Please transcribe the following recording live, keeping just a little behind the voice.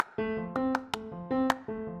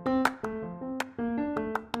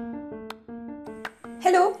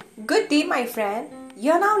Hello, good day, my friend.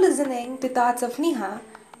 You're now listening to Thoughts of Neha,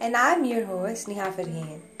 and I'm your host, Neha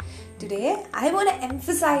Farheen. Today, I want to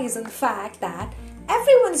emphasize on the fact that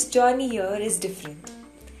everyone's journey here is different.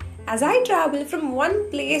 As I travel from one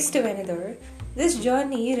place to another, this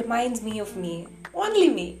journey reminds me of me, only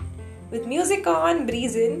me. With music on,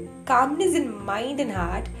 breezing, calmness in mind and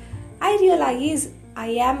heart, I realize I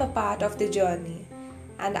am a part of the journey,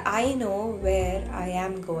 and I know where I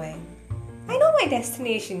am going. I know my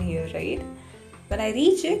destination here, right? When I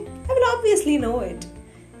reach it, I will obviously know it.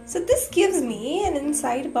 So this gives me an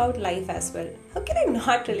insight about life as well. How can I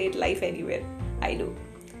not relate life anywhere? I do.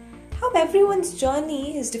 How everyone's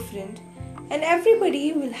journey is different, and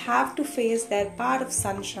everybody will have to face their part of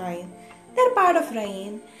sunshine, their part of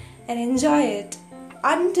rain, and enjoy it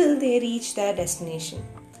until they reach their destination,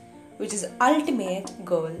 which is ultimate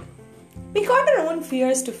goal. We got our own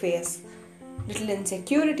fears to face, little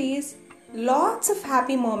insecurities, lots of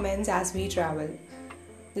happy moments as we travel.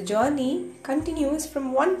 The journey continues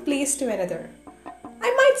from one place to another.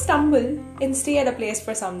 I might stumble and stay at a place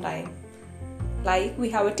for some time. Like we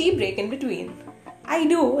have a tea break in between. I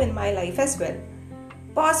do in my life as well.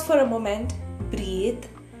 Pause for a moment, breathe,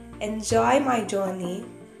 enjoy my journey,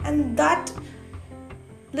 and that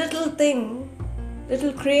little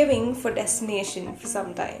craving for destination for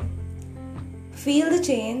some time. Feel the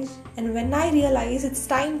change, and when I realize it's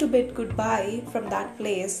time to bid goodbye from that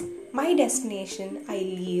place, my destination, I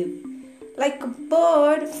leave. Like a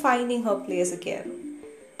bird finding her place again.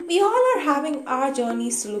 We all are having our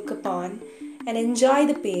journeys to look upon and enjoy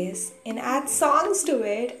the pace and add songs to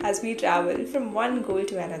it as we travel from one goal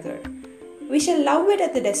to another. We shall love it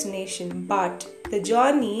at the destination, but the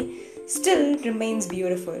journey still remains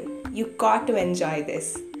beautiful. You got to enjoy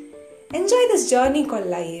this. Enjoy this journey called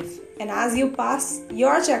life, and as you pass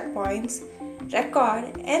your checkpoints,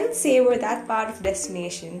 record and savor that part of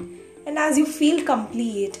destination, and as you feel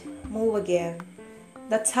complete, move again.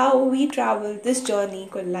 That's how we travel this journey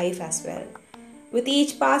called life as well. With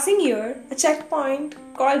each passing year, a checkpoint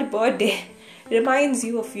called birthday reminds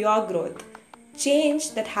you of your growth,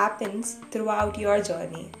 change that happens throughout your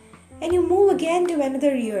journey, and you move again to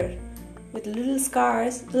another year with little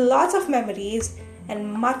scars, lots of memories,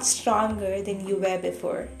 and much stronger than you were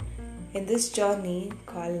before in this journey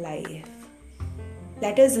called life.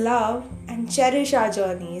 Let us love and cherish our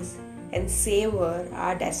journeys and savor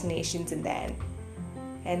our destinations in the end.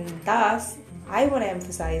 And thus, I want to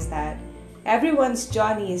emphasize that everyone's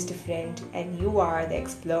journey is different and you are the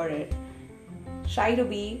explorer. Try to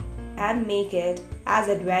be and make it as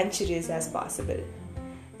adventurous as possible.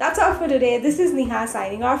 That's all for today. This is Neha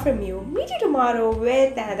signing off from you. Meet you tomorrow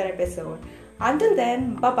with another episode. Until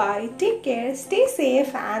then, bye-bye, take care, stay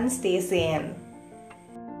safe and stay sane.